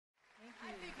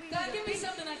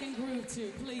same groove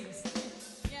too, please.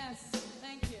 Yes,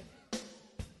 thank you.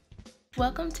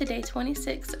 Welcome to day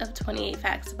 26 of 28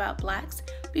 Facts About Blacks.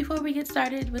 Before we get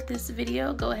started with this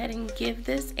video, go ahead and give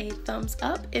this a thumbs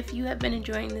up if you have been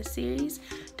enjoying this series.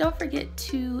 Don't forget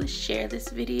to share this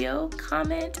video,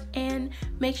 comment, and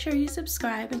make sure you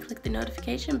subscribe and click the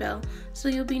notification bell so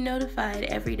you'll be notified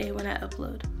every day when I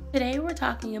upload. Today we're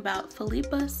talking about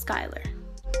Philippa Schuyler.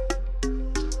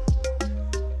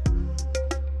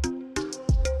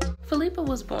 Philippa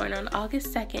was born on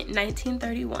August 2nd,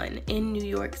 1931 in New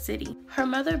York City. Her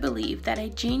mother believed that a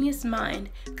genius mind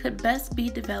could best be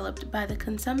developed by the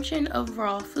consumption of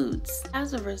raw foods.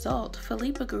 As a result,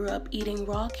 Philippa grew up eating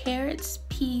raw carrots,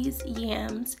 peas,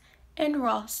 yams, and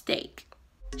raw steak.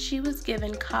 She was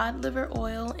given cod liver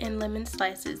oil and lemon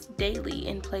slices daily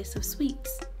in place of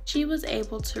sweets. She was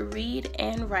able to read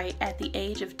and write at the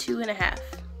age of 2.5.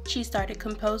 She started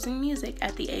composing music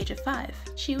at the age of 5.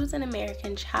 She was an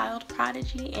American child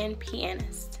prodigy and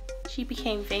pianist. She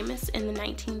became famous in the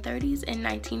 1930s and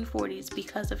 1940s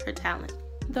because of her talent.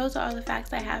 Those are all the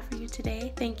facts I have for you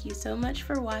today. Thank you so much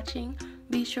for watching.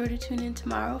 Be sure to tune in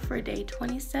tomorrow for day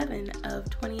 27 of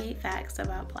 28 Facts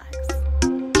About Blacks.